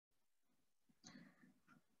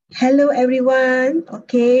Hello everyone.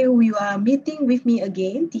 Okay, we are meeting with me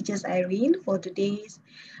again, Teachers Irene, for today's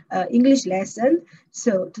English lesson.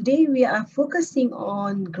 So today we are focusing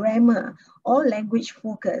on grammar or language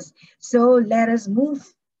focus. So let us move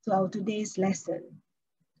to our today's lesson.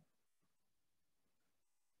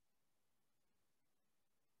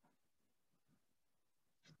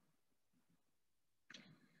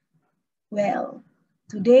 Well,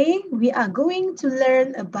 today we are going to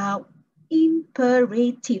learn about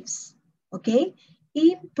imperatives. Okay,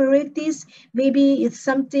 imperatives, maybe it's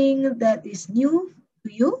something that is new to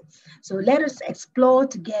you. So let us explore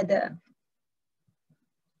together.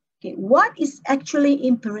 Okay, what is actually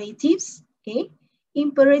imperatives? Okay,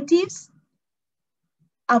 imperatives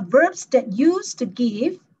are verbs that use to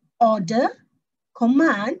give order,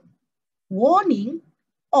 command, warning,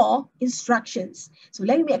 or instructions. So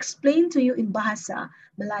let me explain to you in bahasa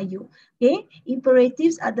Melayu. Okay,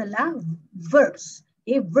 imperatives adalah verbs.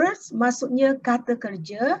 Okay, verbs maksudnya kata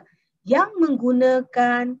kerja yang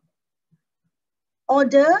menggunakan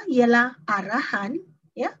order ialah arahan,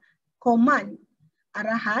 ya, command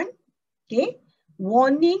arahan, okay,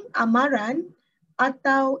 warning amaran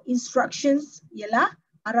atau instructions ialah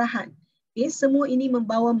arahan. Okay, semua ini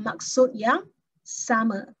membawa maksud yang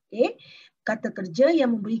sama. Okay, kata kerja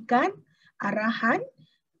yang memberikan arahan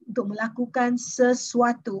untuk melakukan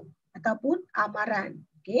sesuatu ataupun amaran.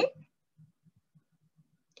 Okay.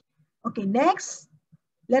 Okay, next,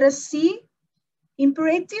 let us see.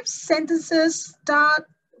 Imperative sentences start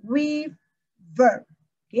with verb.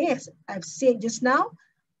 Okay, as I've said just now,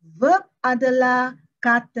 verb adalah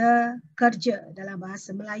kata kerja dalam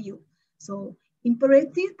bahasa Melayu. So,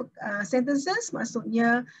 imperative sentences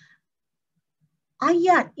maksudnya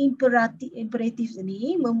ayat imperatif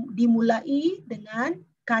ini dimulai dengan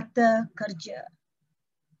kata kerja.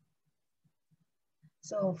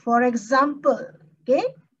 So, for example, okay,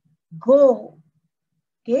 go.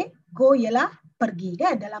 Okay, go ialah pergi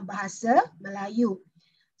kan dalam bahasa Melayu.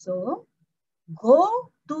 So,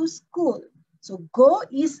 go to school. So, go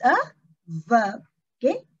is a verb.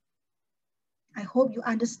 Okay. I hope you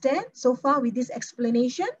understand so far with this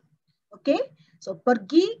explanation. Okay. So,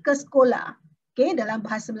 pergi ke sekolah. Okay, dalam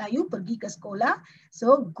bahasa Melayu, pergi ke sekolah.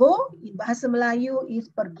 So, go in bahasa Melayu is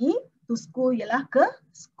pergi, to school ialah ke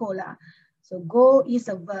sekolah. So, go is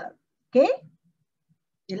a verb. Okay.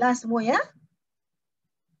 Jelas semua ya?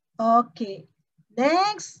 Okay.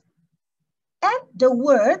 Next, add the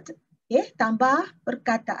word, okay, tambah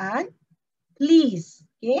perkataan please,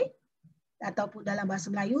 okay, ataupun dalam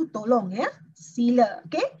bahasa Melayu tolong ya, sila,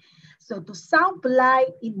 okay. So to sound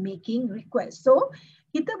polite in making request. So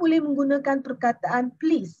kita boleh menggunakan perkataan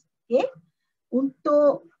please, okay,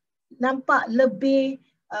 untuk nampak lebih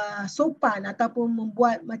sopan ataupun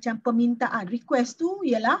membuat macam permintaan. Request tu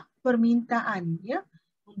ialah permintaan, ya,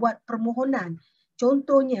 membuat permohonan.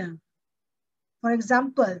 Contohnya, for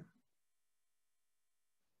example,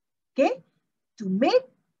 okay, to make,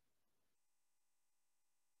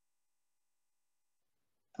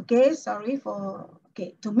 okay, sorry for,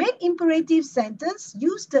 okay, to make imperative sentence,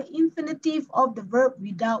 use the infinitive of the verb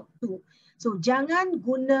without to. So, jangan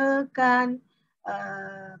gunakan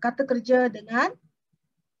kata kerja dengan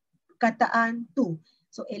perkataan to.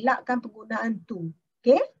 So, elakkan penggunaan to,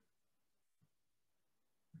 okay?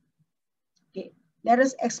 Okay, let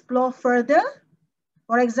us explore further.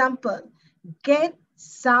 For example, get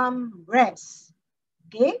some rest.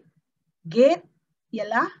 Okay, get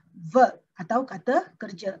ialah verb atau kata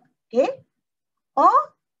kerja. Okay, or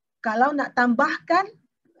kalau nak tambahkan,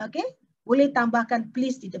 okay, boleh tambahkan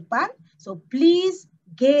please di depan. So please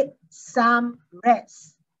get some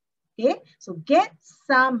rest. Okay, so get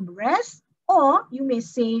some rest, or you may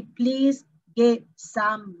say please get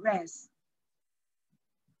some rest.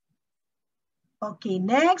 Okay,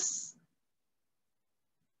 next.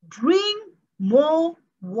 Drink more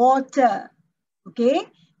water. Okay,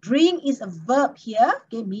 drink is a verb here.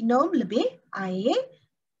 Okay, minum lebih air.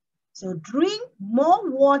 So drink more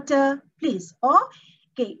water, please. Or,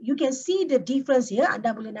 okay, you can see the difference here.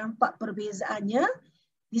 Anda boleh nampak perbezaannya.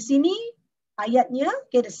 Di sini ayatnya,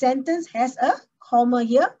 okay, the sentence has a comma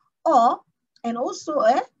here, or, and also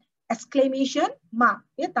a exclamation mark,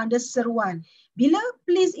 ya, tanda seruan. Bila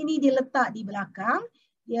please ini diletak di belakang,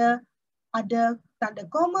 dia ada tanda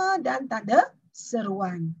koma dan tanda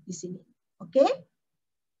seruan di sini. Okay?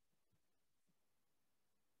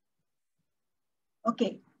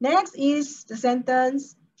 Okay, next is the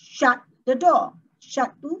sentence shut the door.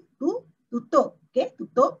 Shut tu tutup. Okay,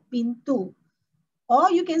 tutup pintu. Or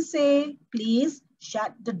you can say please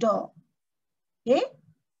shut the door. Okay?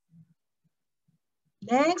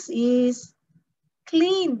 Next is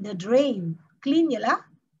clean the drain. Clean ialah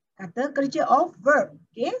Kata kerja of verb.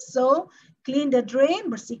 Okay, so clean the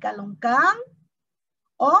drain, bersihkan longkang.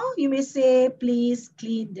 Or you may say, please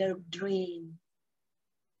clean the drain.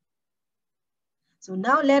 So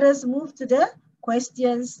now let us move to the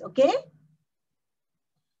questions, okay?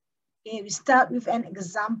 Okay, we start with an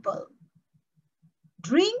example.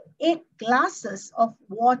 Drink 8 glasses of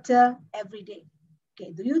water every day.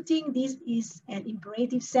 Okay, do you think this is an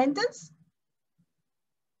imperative sentence?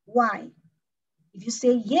 Why? If you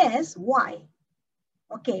say yes, why?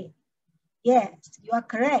 Okay, yes, you are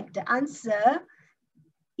correct. The answer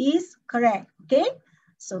is correct. Okay,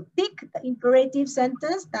 so tick the imperative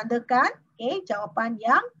sentence, tandakan jawapan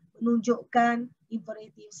yang menunjukkan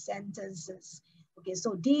imperative sentences. Okay,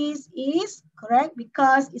 so this is correct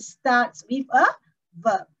because it starts with a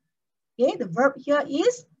verb. Okay, the verb here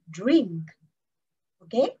is drink.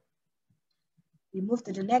 Okay, we move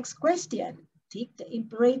to the next question. Tick the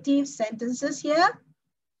imperative sentences here.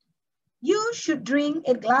 You should drink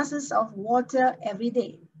 8 glasses of water every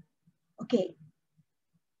day. Okay,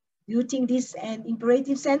 do you think this is an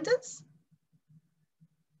imperative sentence?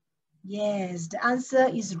 Yes, the answer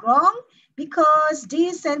is wrong because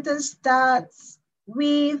this sentence starts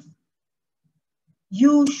with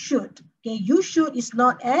you should. Okay, you should is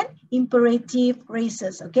not an imperative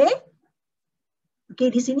phrases. Okay. Okay,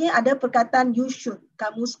 di sini ada perkataan you should.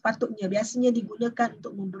 Kamu sepatutnya biasanya digunakan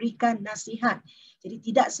untuk memberikan nasihat. Jadi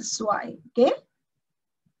tidak sesuai. Okay.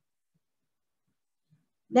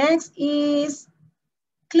 Next is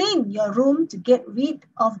clean your room to get rid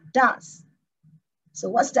of dust. So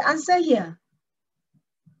what's the answer here?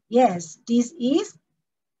 Yes, this is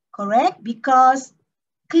correct because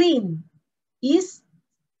clean is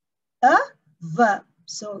a verb.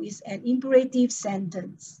 So it's an imperative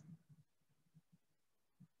sentence.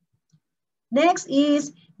 Next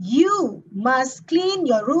is you must clean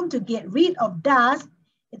your room to get rid of dust.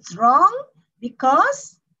 It's wrong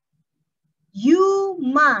because you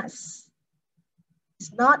must.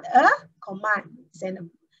 It's not a command.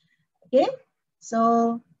 Okay,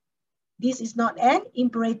 so this is not an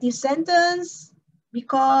imperative sentence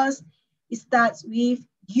because it starts with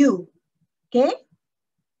you. Okay.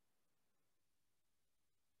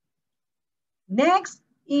 Next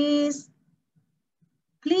is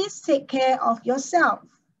please take care of yourself.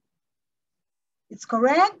 It's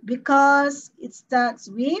correct because it starts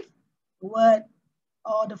with the word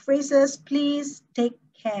or the phrases please take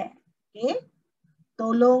care. Okay.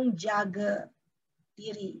 Tolong jaga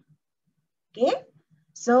diri. Okay.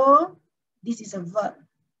 So this is a verb.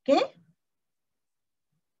 Okay.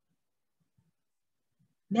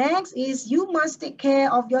 Next is you must take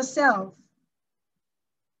care of yourself.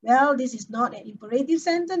 Well, this is not an imperative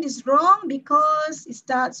sentence. It's wrong because it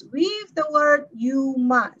starts with the word you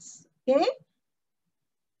must. Okay.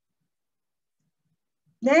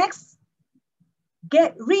 Next,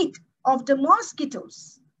 get rid of the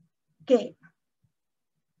mosquitoes. Okay.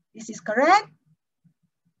 This is correct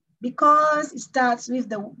because it starts with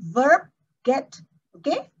the verb get.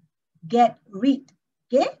 Okay. Get rid.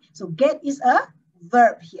 Okay. So get is a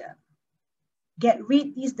verb here. Get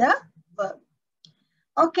rid is the verb.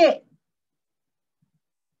 Okay.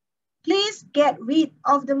 Please get rid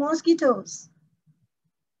of the mosquitoes.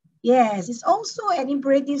 Yes, it's also an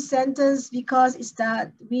imperative sentence because it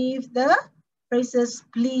starts with the phrases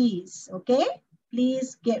please. Okay.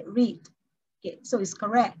 Please get rid. Okay, so it's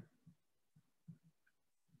correct.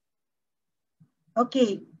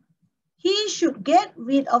 Okay. He should get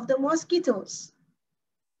rid of the mosquitoes.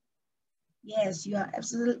 Yes, you are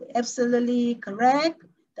absolutely correct.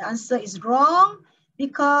 The answer is wrong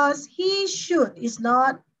because he should is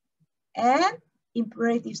not an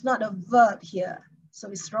imperative. It's not a verb here. So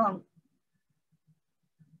it's wrong.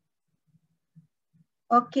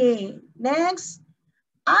 Okay, next.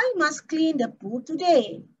 I must clean the pool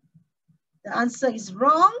today. The answer is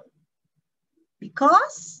wrong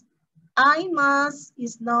because I must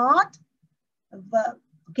is not a verb.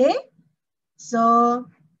 Okay, so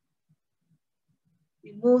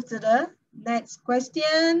we move to the next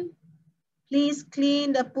question. Please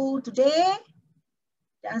clean the pool today.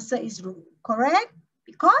 The answer is correct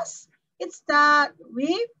because it starts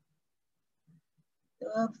with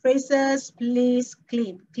the phrases please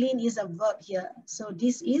clean. Clean is a verb here. So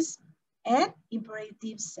this is an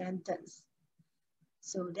imperative sentence.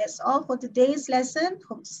 So that's all for today's lesson.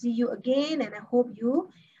 Hope to see you again and I hope you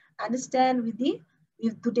understand with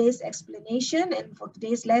today's explanation and for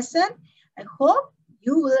today's lesson. I hope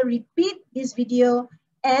you will repeat this video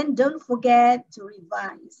and don't forget to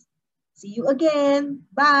revise. See you again.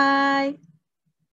 Bye.